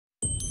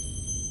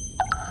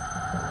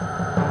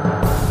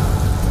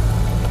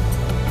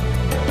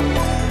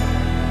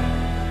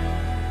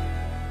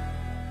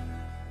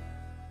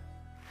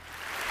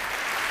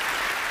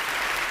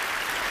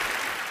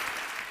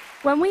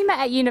When we met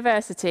at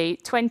university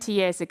 20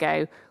 years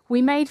ago,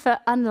 we made for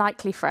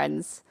unlikely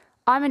friends.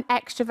 I'm an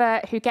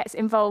extrovert who gets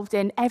involved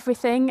in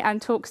everything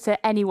and talks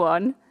to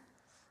anyone.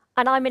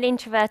 And I'm an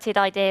introverted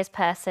ideas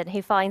person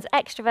who finds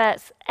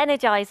extroverts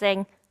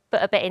energising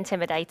but a bit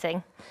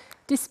intimidating.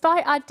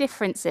 Despite our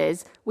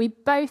differences, we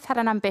both had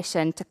an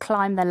ambition to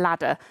climb the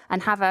ladder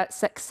and have a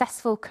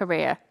successful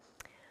career.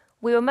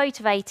 We were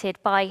motivated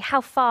by how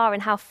far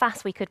and how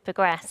fast we could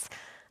progress,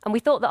 and we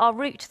thought that our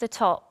route to the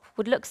top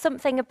would look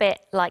something a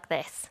bit like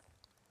this.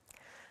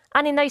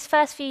 And in those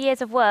first few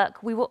years of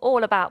work, we were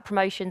all about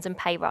promotions and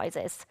pay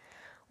rises.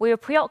 We were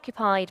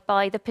preoccupied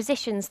by the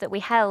positions that we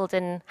held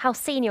and how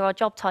senior our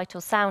job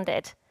titles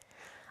sounded.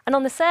 And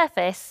on the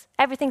surface,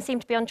 everything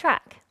seemed to be on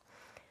track.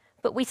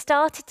 But we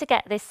started to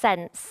get this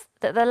sense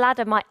that the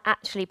ladder might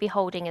actually be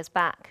holding us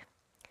back.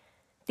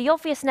 The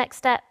obvious next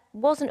step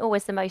wasn't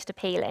always the most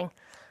appealing,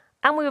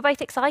 and we were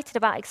both excited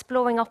about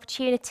exploring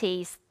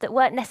opportunities that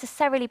weren't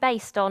necessarily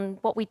based on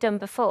what we'd done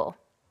before.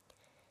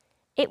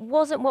 It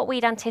wasn't what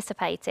we'd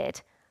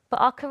anticipated, but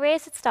our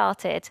careers had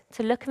started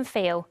to look and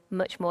feel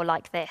much more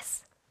like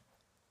this.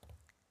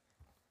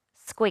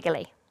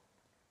 Squiggly.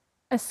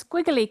 A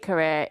squiggly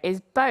career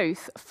is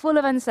both full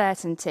of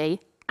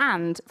uncertainty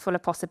and full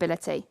of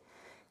possibility.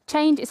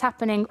 Change is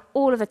happening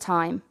all of the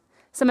time.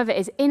 Some of it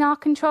is in our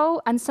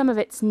control and some of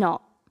it's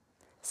not.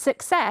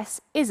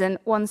 Success isn't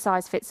one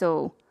size fits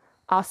all.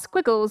 Our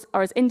squiggles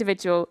are as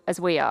individual as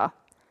we are.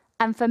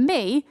 And for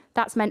me,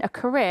 that's meant a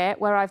career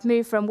where I've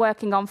moved from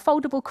working on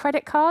foldable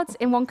credit cards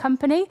in one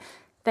company,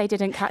 they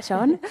didn't catch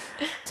on,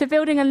 to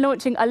building and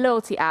launching a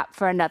loyalty app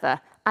for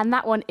another. And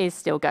that one is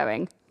still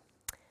going.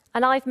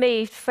 And I've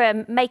moved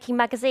from making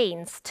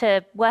magazines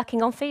to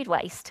working on food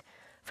waste,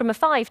 from a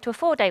 5 to a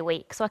 4-day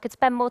week so I could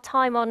spend more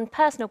time on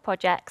personal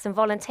projects and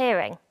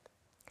volunteering.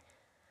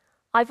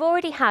 I've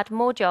already had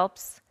more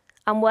jobs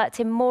and worked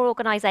in more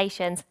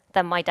organisations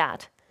than my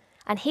dad.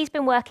 And he's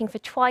been working for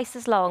twice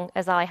as long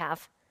as I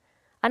have.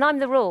 And I'm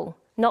the rule,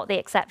 not the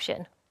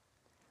exception.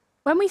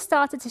 When we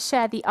started to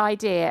share the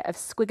idea of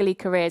squiggly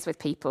careers with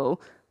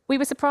people, we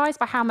were surprised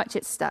by how much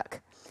it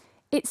stuck.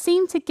 It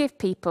seemed to give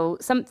people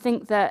something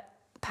that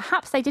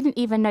perhaps they didn't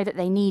even know that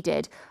they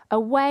needed, a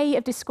way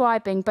of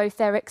describing both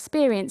their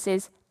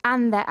experiences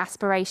and their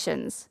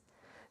aspirations.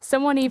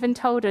 Someone even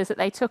told us that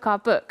they took our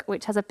book,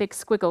 which has a big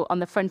squiggle on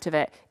the front of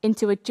it,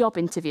 into a job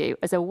interview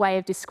as a way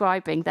of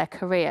describing their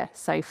career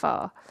so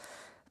far.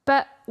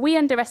 But we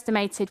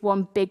underestimated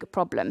one big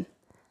problem.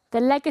 The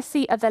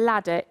legacy of the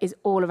ladder is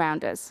all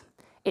around us.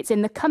 It's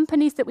in the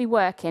companies that we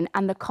work in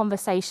and the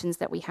conversations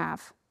that we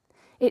have.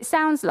 It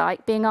sounds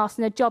like being asked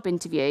in a job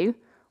interview,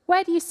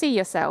 where do you see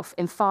yourself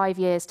in 5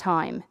 years'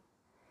 time?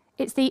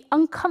 It's the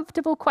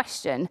uncomfortable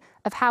question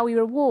of how we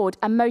reward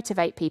and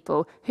motivate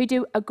people who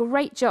do a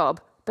great job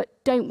but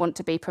don't want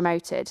to be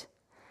promoted.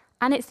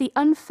 And it's the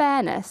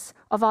unfairness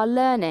of our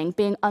learning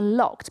being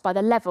unlocked by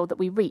the level that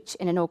we reach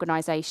in an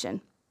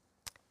organisation.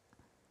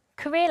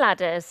 Career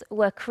ladders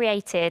were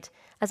created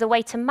as a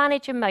way to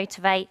manage and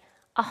motivate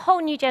a whole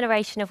new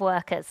generation of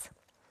workers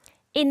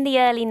in the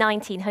early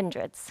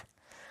 1900s.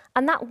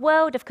 And that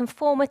world of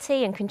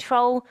conformity and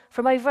control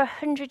from over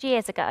 100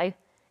 years ago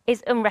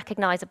is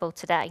unrecognisable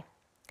today.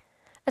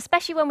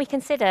 Especially when we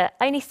consider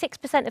only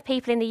 6% of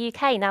people in the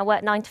UK now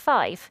work 9 to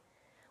 5.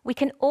 We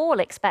can all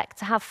expect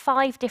to have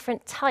 5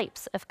 different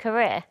types of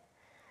career.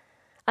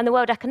 And the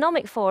World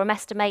Economic Forum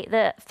estimate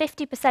that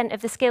 50%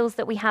 of the skills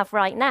that we have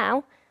right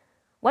now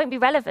won't be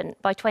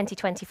relevant by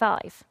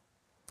 2025.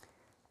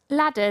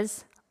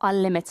 Ladders are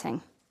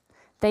limiting.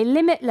 They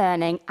limit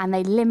learning and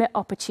they limit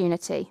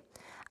opportunity.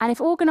 And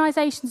if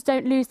organisations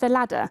don't lose the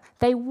ladder,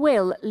 they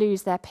will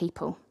lose their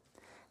people.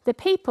 The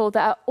people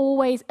that are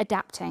always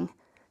adapting,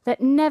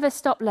 that never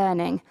stop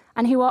learning,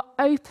 and who are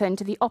open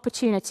to the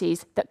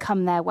opportunities that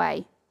come their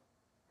way.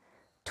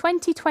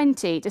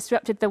 2020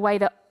 disrupted the way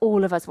that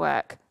all of us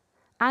work,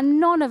 and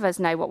none of us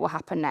know what will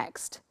happen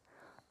next.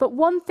 But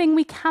one thing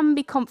we can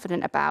be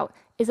confident about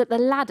is that the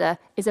ladder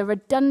is a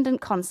redundant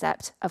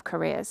concept of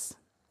careers.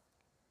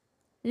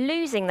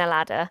 Losing the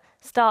ladder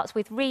starts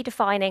with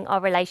redefining our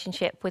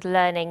relationship with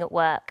learning at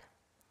work.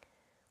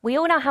 We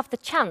all now have the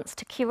chance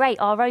to curate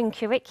our own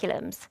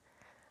curriculums,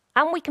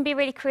 and we can be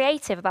really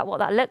creative about what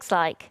that looks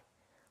like.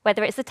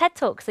 Whether it's the TED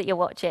Talks that you're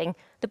watching,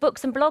 the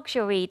books and blogs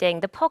you're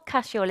reading, the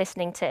podcasts you're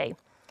listening to.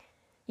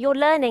 Your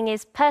learning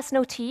is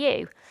personal to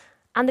you,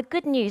 and the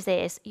good news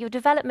is your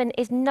development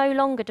is no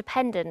longer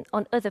dependent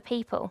on other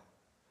people.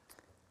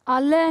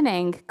 Our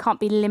learning can't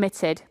be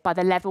limited by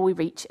the level we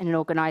reach in an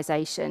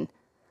organisation,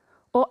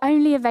 or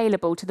only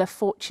available to the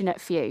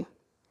fortunate few.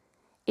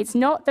 It's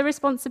not the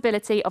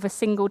responsibility of a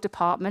single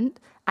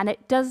department, and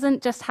it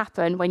doesn't just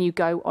happen when you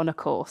go on a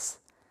course.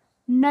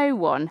 No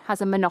one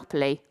has a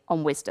monopoly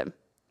on wisdom.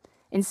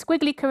 In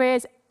squiggly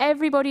careers,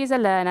 everybody is a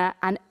learner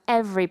and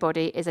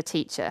everybody is a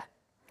teacher.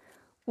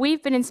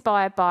 We've been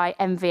inspired by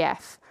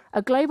MVF,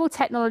 a global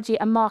technology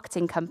and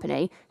marketing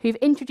company who've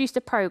introduced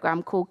a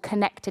programme called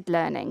Connected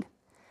Learning.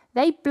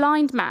 They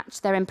blind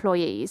match their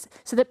employees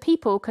so that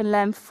people can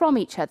learn from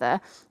each other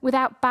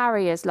without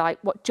barriers like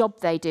what job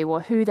they do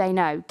or who they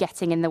know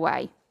getting in the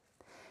way.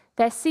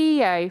 Their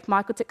CEO,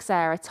 Michael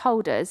Teixeira,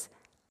 told us,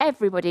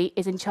 everybody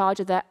is in charge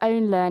of their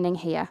own learning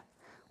here.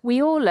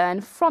 We all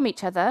learn from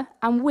each other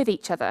and with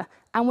each other,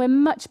 and we're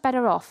much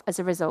better off as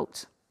a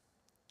result.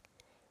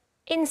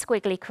 In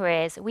Squiggly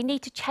Careers, we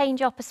need to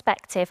change our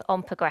perspective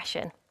on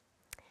progression.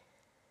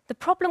 The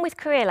problem with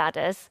career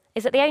ladders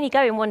is that they only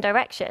go in one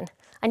direction,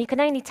 and you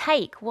can only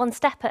take one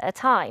step at a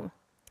time.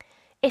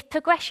 If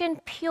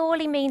progression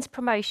purely means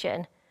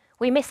promotion,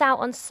 we miss out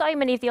on so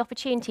many of the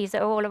opportunities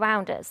that are all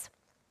around us.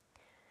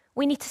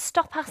 We need to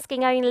stop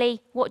asking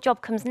only what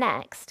job comes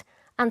next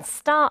and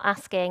start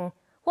asking,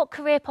 what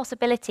career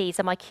possibilities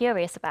am I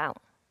curious about?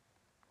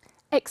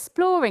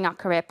 Exploring our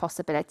career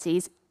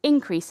possibilities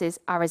increases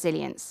our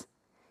resilience.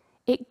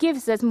 It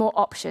gives us more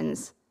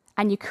options,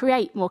 and you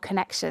create more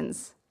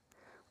connections.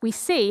 We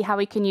see how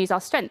we can use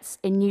our strengths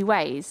in new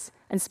ways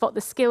and spot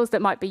the skills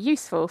that might be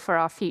useful for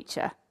our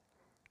future.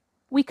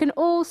 We can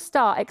all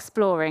start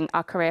exploring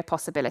our career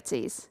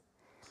possibilities.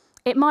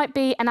 It might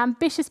be an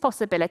ambitious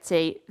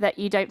possibility that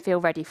you don't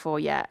feel ready for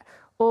yet,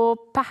 or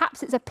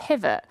perhaps it's a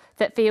pivot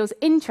that feels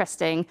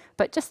interesting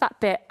but just that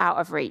bit out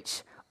of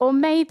reach, or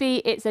maybe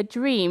it's a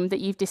dream that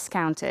you've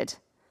discounted.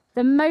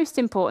 The most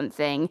important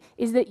thing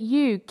is that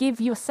you give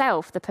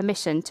yourself the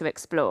permission to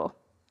explore.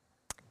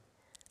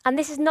 And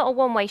this is not a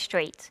one-way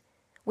street.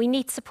 We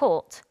need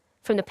support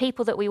from the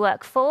people that we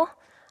work for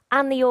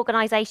and the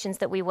organisations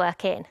that we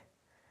work in.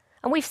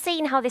 And we've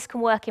seen how this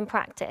can work in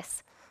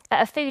practice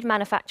at a food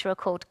manufacturer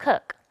called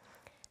Cook.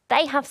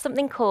 They have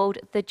something called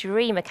the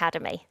Dream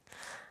Academy.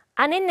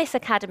 And in this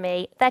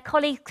academy, their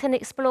colleagues can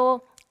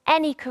explore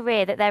any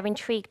career that they're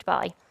intrigued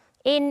by,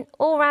 in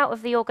or out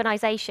of the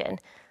organisation,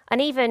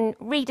 and even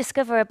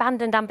rediscover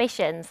abandoned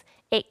ambitions.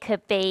 It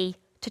could be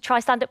to try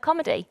stand-up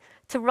comedy,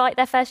 to write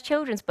their first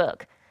children's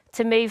book,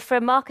 to move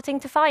from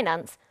marketing to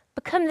finance,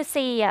 become the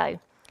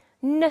CEO.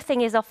 Nothing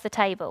is off the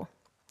table.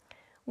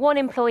 One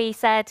employee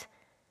said,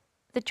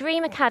 "The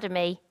Dream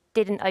Academy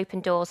didn't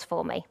open doors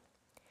for me.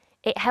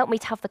 It helped me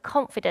to have the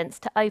confidence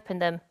to open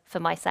them for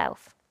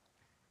myself."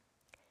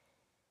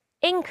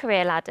 In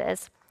career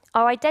ladders,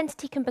 our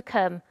identity can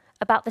become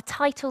about the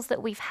titles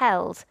that we've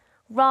held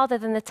rather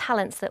than the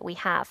talents that we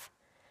have.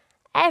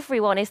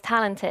 Everyone is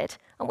talented,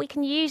 and we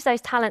can use those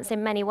talents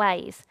in many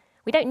ways.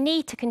 We don't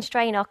need to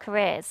constrain our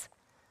careers.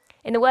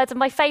 In the words of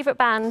my favourite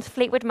band,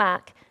 Fleetwood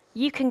Mac,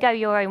 you can go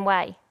your own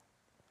way.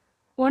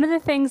 One of the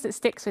things that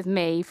sticks with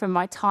me from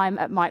my time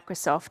at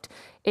Microsoft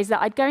is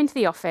that I'd go into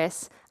the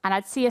office and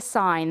I'd see a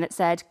sign that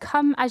said,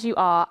 "Come as you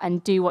are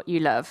and do what you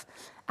love."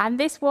 And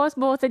this was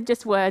more than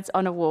just words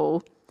on a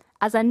wall.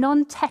 As a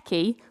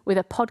non-techie with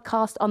a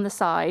podcast on the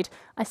side,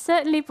 I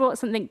certainly brought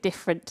something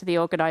different to the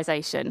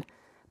organisation.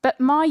 But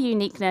my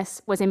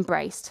uniqueness was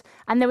embraced,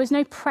 and there was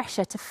no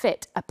pressure to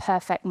fit a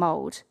perfect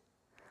mould.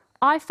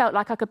 I felt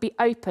like I could be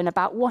open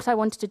about what I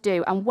wanted to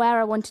do and where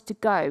I wanted to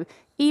go,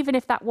 even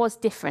if that was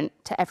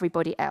different to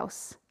everybody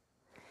else.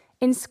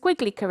 In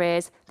Squiggly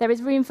Careers, there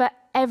is room for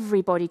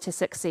everybody to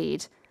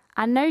succeed,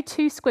 and no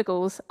two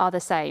squiggles are the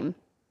same.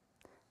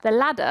 The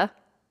ladder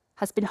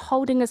has been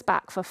holding us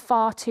back for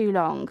far too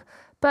long,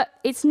 but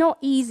it's not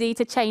easy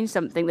to change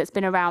something that's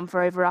been around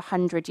for over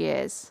 100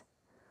 years.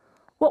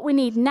 What we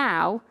need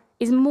now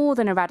is more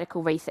than a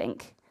radical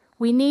rethink.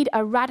 We need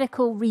a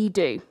radical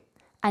redo,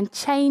 and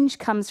change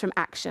comes from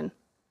action.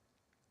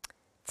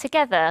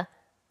 Together,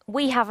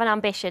 we have an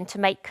ambition to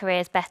make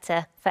careers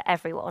better for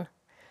everyone.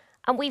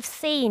 And we've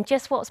seen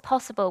just what's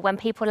possible when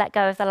people let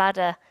go of the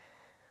ladder.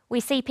 We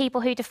see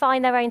people who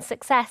define their own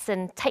success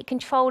and take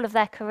control of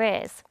their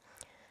careers.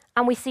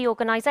 And we see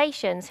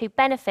organisations who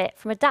benefit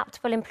from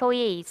adaptable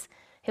employees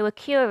who are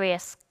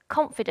curious,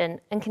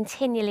 confident, and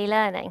continually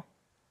learning.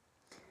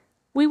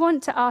 We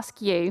want to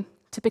ask you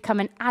to become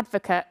an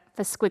advocate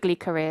for Squiggly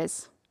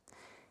Careers.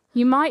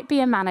 You might be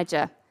a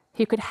manager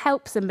who could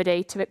help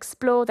somebody to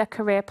explore their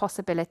career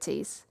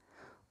possibilities.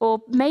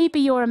 Or maybe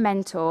you're a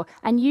mentor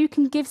and you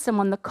can give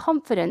someone the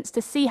confidence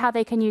to see how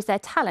they can use their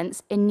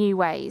talents in new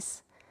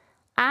ways.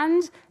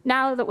 And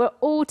now that we're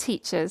all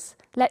teachers,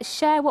 let's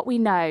share what we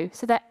know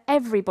so that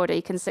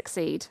everybody can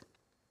succeed.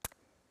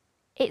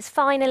 It's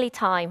finally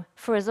time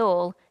for us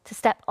all to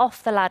step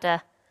off the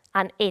ladder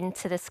and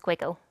into the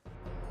squiggle.